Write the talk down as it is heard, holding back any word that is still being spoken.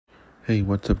Hey,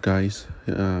 what's up, guys?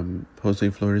 Jose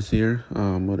Flores here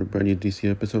with a brand new DC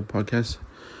episode podcast.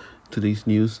 Today's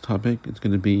news topic is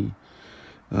going to be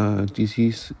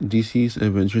DC's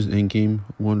Avengers Endgame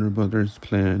Warner Brothers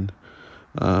planned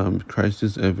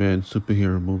crisis event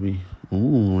superhero movie.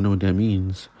 Ooh, I know what that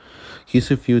means. Here's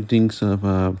a few things of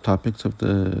topics of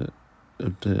the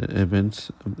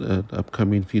events of the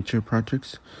upcoming future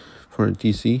projects for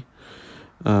DC.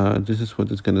 This is what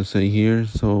it's gonna say here.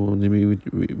 So let me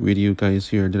read you guys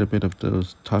here a little bit of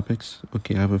those topics.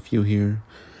 Okay, I have a few here.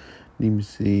 Let me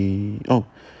see. Oh,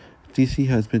 DC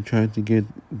has been trying to get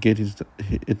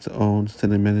its own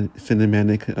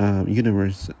cinematic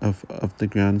universe of the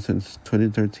ground since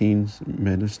 2013's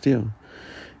Man of Steel.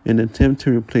 In an attempt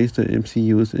to replace the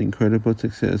MCU's incredible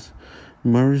success,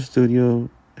 Marvel Studio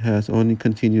has only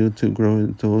continued to grow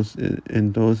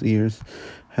in those years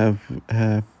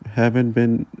haven't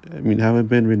been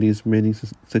released many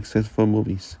successful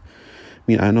movies. I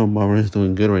mean, I know Marvel is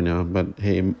doing good right now, but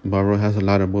hey, Marvel has a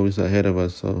lot of movies ahead of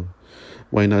us, so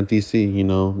why not DC? I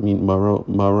mean,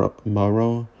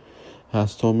 Marvel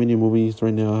has so many movies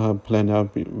right now planned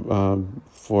out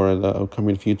for the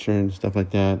upcoming future and stuff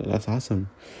like that. That's awesome.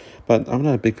 But I'm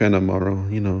not a big fan of Marvel,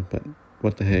 but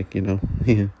what the heck. Several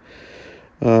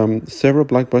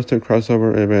blockbuster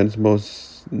crossover events, most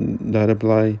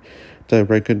notably the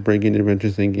record-breaking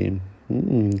Avengers Endgame.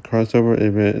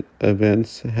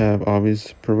 Events have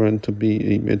always proven to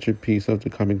be a major piece of the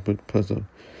comic book puzzle.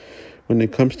 When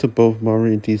it comes to both Marvel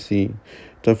and DC,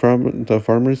 the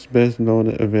farmer's best-known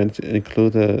events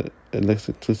include the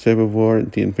Election to Civil War,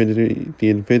 the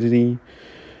Infinity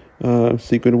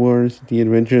Secret Wars, the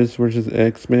Avengers versus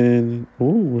X-Men.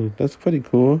 Ooh, that's pretty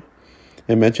cool.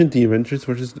 Imagine the Avengers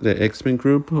versus the X-Men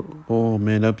group. Oh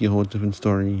man, that'd be a whole different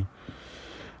story.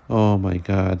 Oh my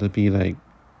god, that'd be like,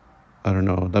 I don't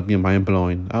know, that'd be mind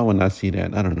blowing. I would not see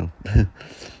that. I don't know.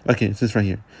 Okay, this is right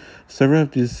here. Several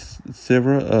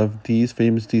of these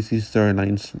famous DC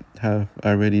storylines have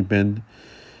already been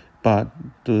brought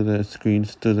to the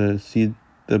screens to the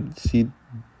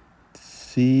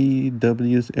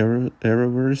CW's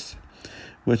Arrowverse,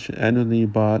 which annually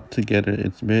brought together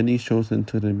its many shows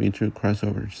into the major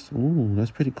crossovers. Ooh, that's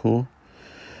pretty cool.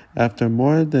 After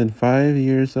more than 5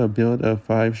 years of build of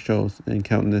 5 shows and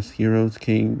countless heroes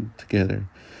came together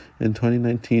in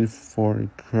 2019 for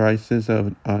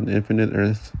on Infinite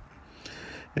Earth,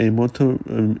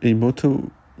 multiverse.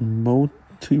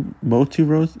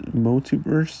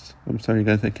 I'm sorry,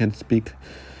 guys, I can't speak.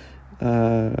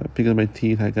 Because of my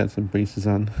teeth, I got some braces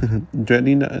on.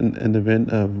 Dreading an event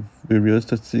reveals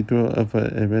the sequel of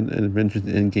an event in Avengers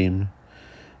Endgame.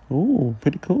 Oh,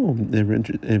 pretty cool.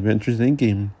 Avengers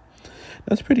Endgame.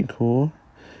 That's pretty cool.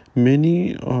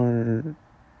 Many are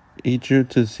eager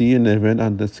to see an event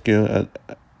on the scale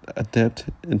adapt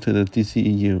into the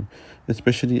DCEU,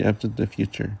 especially after the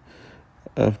future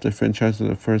of the franchise of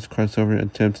the first crossover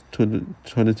attempt to the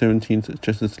 2017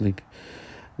 Justice League.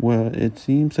 Well, it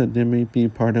seems that they may be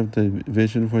part of the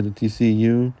vision for the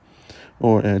DCU,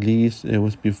 or at least it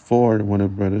was before Warner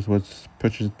Brothers was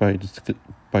purchased by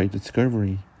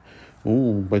Discovery.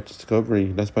 Oh, by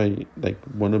Discovery. That's by like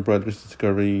Warner Brothers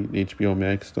Discovery, HBO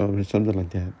Max stuff, or something like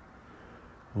that.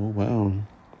 Oh wow.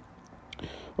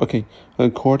 Okay,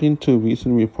 according to a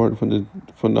recent report from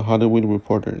the Hollywood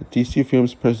Reporter, DC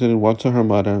Films president Walter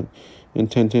Hamada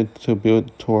intended to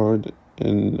build toward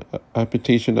an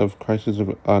adaptation of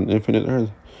on Infinite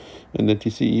Earth in the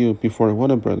DCU before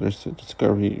Warner Brothers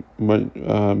Discovery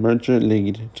merger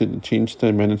lead to change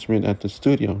the management at the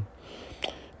studio.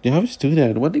 They always do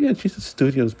that. What they gotta change the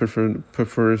studios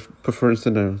prefers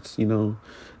the notes,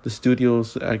 the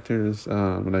studios actors,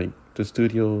 like the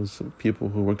studios people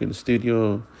who work in the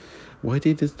studio. Why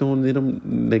they just don't let them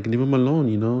leave them alone?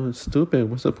 It's stupid.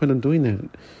 What's the point of doing that?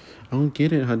 I don't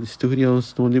get it. How the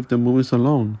studios don't leave the movies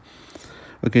alone.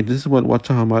 Okay, this is what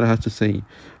Walter Hamada has to say.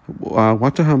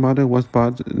 Walter Hamada was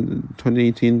bought in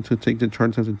 2018 to take the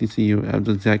charge of the DCU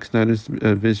after Zack Snyder's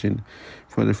vision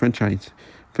for the franchise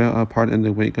fell apart in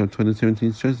the wake of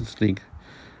 2017's Justice League.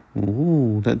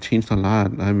 Ooh, that changed a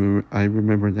lot. I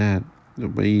remember that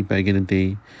way back in the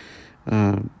day.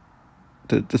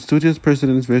 The studio's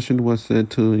president's vision was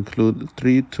said to include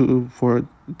 3 to 4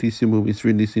 DC movies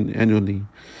releasing annually.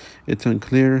 It's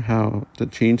unclear how the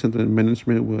change of the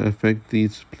management will affect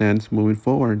these plans moving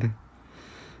forward.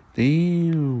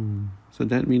 Damn. So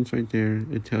that means right there,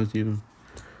 it tells you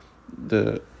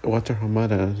the Walter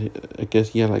Hamada, I guess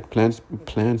he had like plans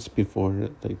before,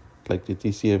 like the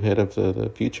DC ahead of the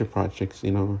future projects,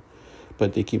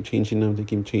 but they keep changing them.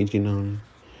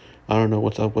 I don't know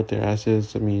what's up with their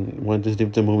asses. I mean, why just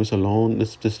leave the movies alone?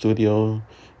 It's the studio.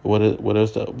 what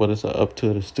is up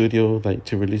to the studio, like,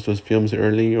 to release those films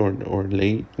early or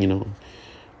late,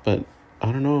 but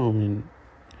I don't know. I mean,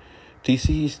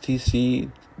 DC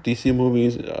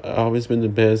movies always been the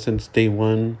best since day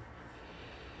one.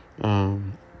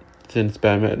 um since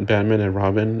Batman and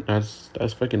Robin.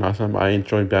 That's fucking awesome. I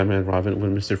enjoyed Batman and Robin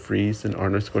with Mr. Freeze and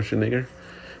Arnold Schwarzenegger.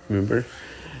 Remember?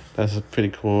 That's pretty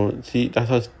cool. See, that's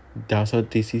how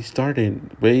DC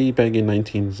started way back in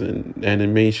 19s, and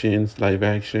animations, live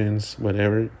actions,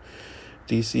 whatever.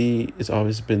 DC has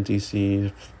always been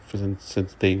DC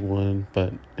since day one.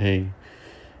 But hey,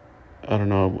 I don't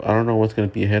know. I don't know what's gonna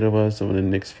be ahead of us in the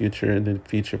next future and the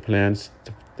future plans,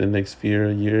 the next few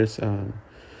years.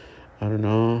 I don't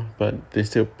know, but there's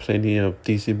still plenty of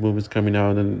DC movies coming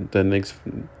out in the next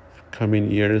coming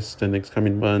years, the next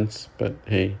coming months. But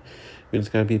hey, we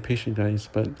just gotta be patient, guys.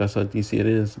 But that's how DC it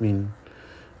is. I mean,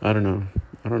 I don't know.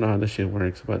 I don't know how this shit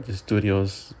works, but the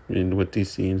studios, with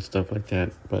DC and stuff like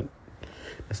that. But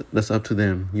that's up to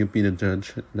them. You be the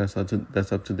judge. That's up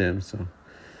to them. So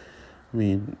I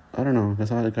mean, I don't know.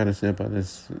 That's all I gotta say about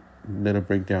this little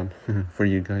breakdown for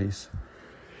you guys.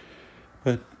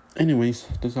 But anyways,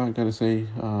 that's all I gotta say.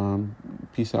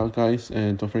 Peace out, guys,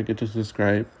 and don't forget to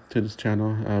subscribe to this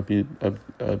channel. I'll be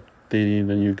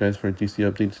updating you guys for DC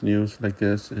updates news like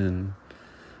this, and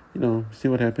see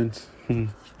what happens. All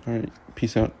right,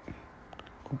 peace out.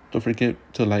 Don't forget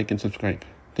to like and subscribe.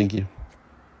 Thank you.